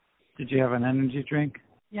Did you have an energy drink?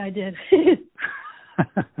 Yeah, I did.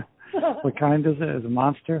 What kind is it? Is it a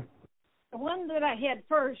Monster? The one that I had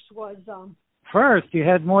first was... First? You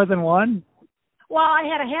had more than one? Well, I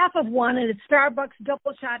had a half of one, and it's Starbucks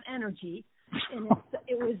Double Shot Energy, and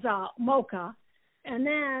it was mocha, and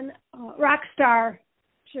then Rockstar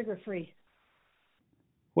sugar-free.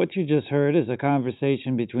 What you just heard is a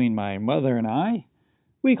conversation between my mother and I.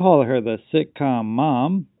 We call her the sitcom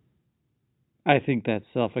mom. I think that's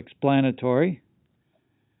self-explanatory.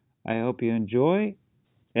 I hope you enjoy.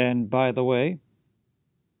 And by the way,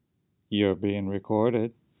 you're being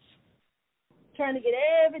recorded. Trying to get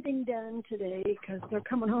everything done today because they're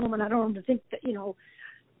coming home, and I don't want them to think that,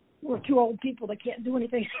 we're two old people that can't do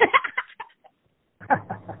anything.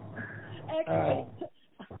 Actually,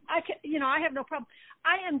 I have no problem.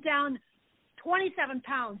 I am down 27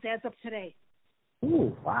 pounds as of today.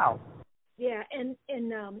 Ooh, wow. Yeah, and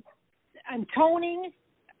I'm toning,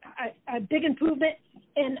 a big improvement,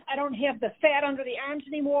 and I don't have the fat under the arms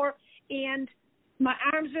anymore, and my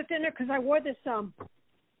arms are thinner because I wore this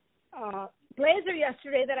blazer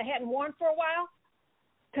yesterday that I hadn't worn for a while,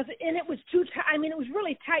 and it was too tight. I mean, it was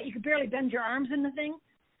really tight. You could barely bend your arms in the thing,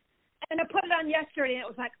 and I put it on yesterday, and it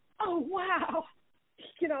was like, oh, wow.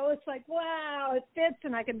 It's like, wow, it fits,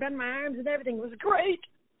 and I can bend my arms and everything. It was great.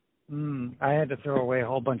 I had to throw away a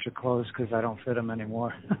whole bunch of clothes because I don't fit them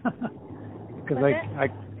anymore. Because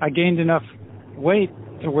I gained enough weight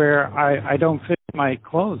to where I don't fit my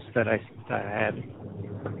clothes that I had.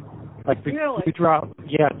 Like really? We dropped,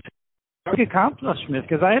 yeah, big accomplishment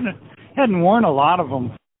because I hadn't worn a lot of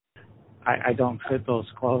them. I don't fit those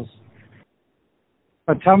clothes.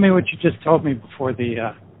 But tell me what you just told me before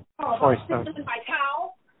the before I started. My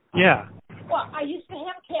towel? Yeah. Well, I used to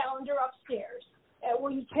have a calendar upstairs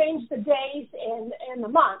where you change the days and the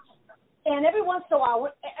months. And every once in a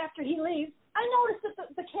while, after he leaves, I noticed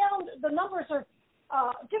that the calendar, the numbers are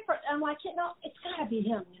different. I'm like, it's got to be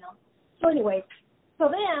him, So anyway,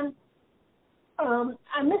 then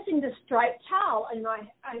I'm missing this striped towel.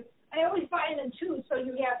 I always buy it in two, so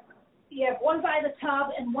you have one by the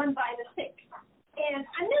tub and one by the sink. And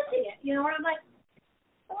I'm missing it, and I'm like,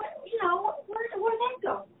 where'd that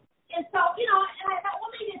go? And so, and I thought,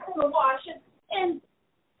 well, maybe it's in the wash, and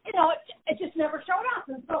it just never showed up.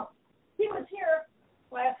 And so he was here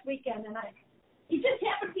last weekend, and he just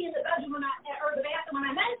happened to be in the bedroom or the bathroom when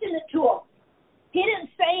I mentioned it to him. He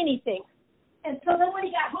didn't say anything. And so then when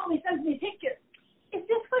he got home, he sends me a picture. Is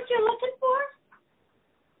this what you're looking for?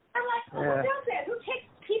 I'm like, well, who does that? Who takes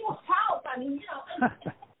people's towels? I mean,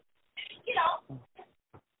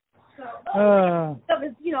 So,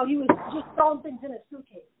 he was just throwing things in his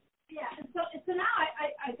suitcase. Yeah, and so now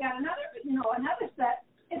I got another set.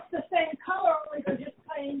 It's the same color, only they're just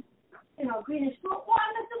plain, greenish blue. Well,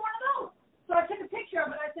 I'm missing one of those. So I took a picture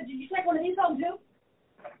of it. I said, did you take one of these home too?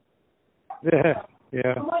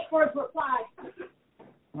 Yeah. I'm waiting for his reply.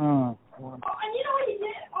 Oh, and you know what he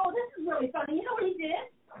did? Oh, this is really funny. You know what he did?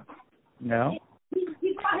 No.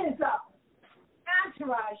 He brought his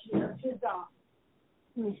entourage here.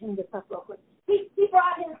 Let me hang this up real quick. He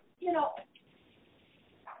brought his,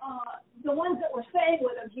 the ones that were staying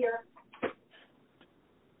with him here.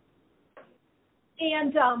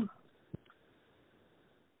 And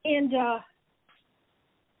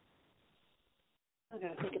I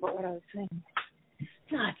gotta think about what I was saying.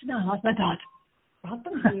 No, that's my thought. Brought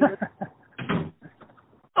them here.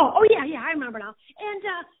 yeah, I remember now. And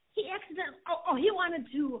he accidentally,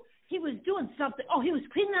 he was doing something. Oh, he was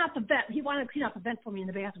cleaning out the vent. He wanted to clean out the vent for me in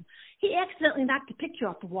the bathroom. He accidentally knocked the picture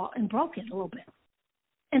off the wall and broke it a little bit.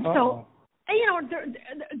 And so,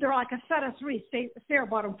 they're like a set of three. Sarah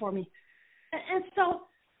bought them for me. And so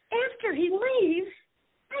after he leaves,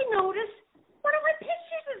 I notice one of my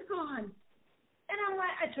pictures is gone. And I'm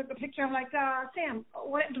like, I took a picture. I'm like, Sam,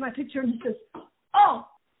 what happened to my picture? And he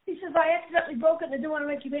says, I accidentally broke it and I didn't want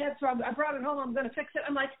to make you mad, so I brought it home. I'm going to fix it.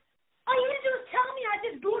 I'm like, all you had to do was tell me. I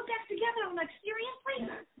just glued it back together. I'm like, seriously?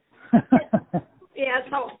 Yeah,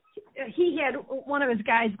 so he had one of his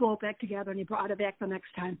guys glue it back together, and he brought it back the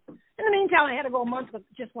next time. In the meantime, I had to go a month with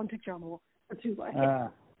just one picture on the wall, or two.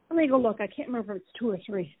 Let me go look. I can't remember if it's 2 or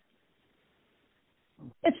 3.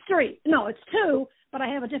 It's 3. No, it's 2, but I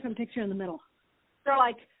have a different picture in the middle. They're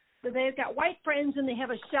like, they've got white frames, and they have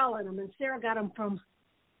a shell in them, and Sarah got them from,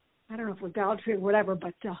 I don't know if it was Dollar Tree or whatever,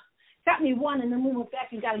 but got me one, and then we went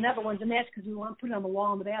back and got another one to match because we want to put it on the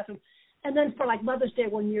wall in the bathroom. And then for like Mother's Day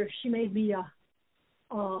one year, she made me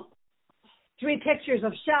 3 pictures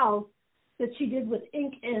of shells that she did with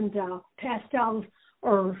ink and pastels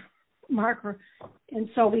or marker. And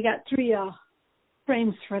so we got 3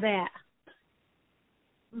 frames for that.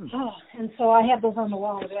 Oh, and so I have those on the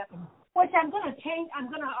wall of the bathroom, which I'm going to change. I'm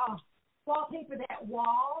going to wallpaper that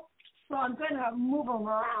wall. So I'm going to move them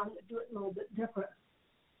around and do it a little bit different.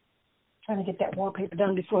 Trying to get that wallpaper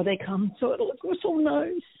done before they come so it'll look so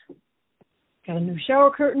nice. Got a new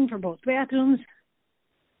shower curtain for both bathrooms.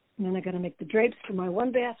 And then I got to make the drapes for my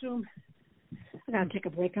one bathroom. I got to take a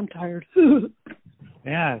break. I'm tired.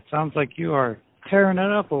 Yeah, it sounds like you are tearing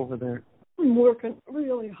it up over there. I'm working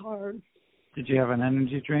really hard. Did you have an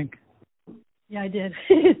energy drink? Yeah, I did.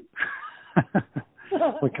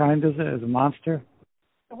 What kind is it? Is it a Monster?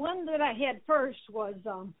 The one that I had first was...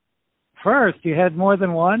 First? You had more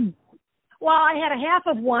than one? Well, I had a half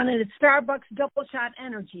of one, and it's Starbucks Double Shot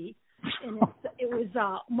Energy. And it was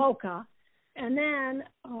mocha. And then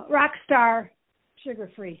Rockstar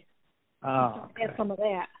sugar-free. Oh, I had some of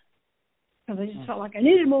that. Because I just felt like I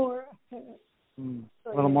needed more.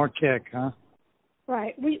 A little more kick, huh?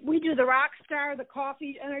 Right. We do the Rockstar, the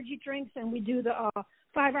coffee energy drinks, and we do the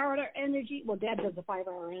 5-hour energy. Well, Dad does the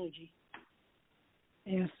 5-hour energy.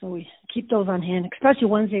 Yeah, so we keep those on hand, especially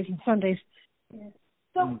Wednesdays and Sundays. Yeah.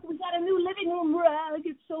 So we got a new living room rug.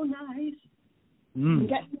 It's so nice. We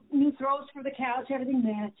got new throws for the couch. Everything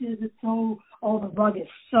matches. It's so, the rug is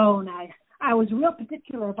so nice. I was real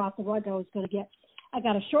particular about the rug I was going to get. I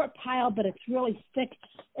got a short pile, but it's really thick.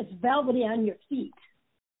 It's velvety on your feet.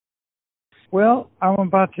 Well, I'm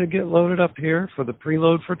about to get loaded up here for the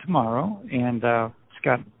preload for tomorrow, and it's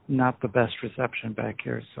got not the best reception back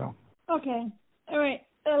here, so. Okay. All right.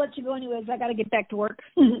 I'll let you go anyways. I got to get back to work.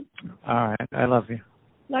 All right. I love you.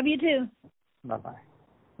 Love you too. Bye-bye.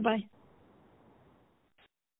 Bye.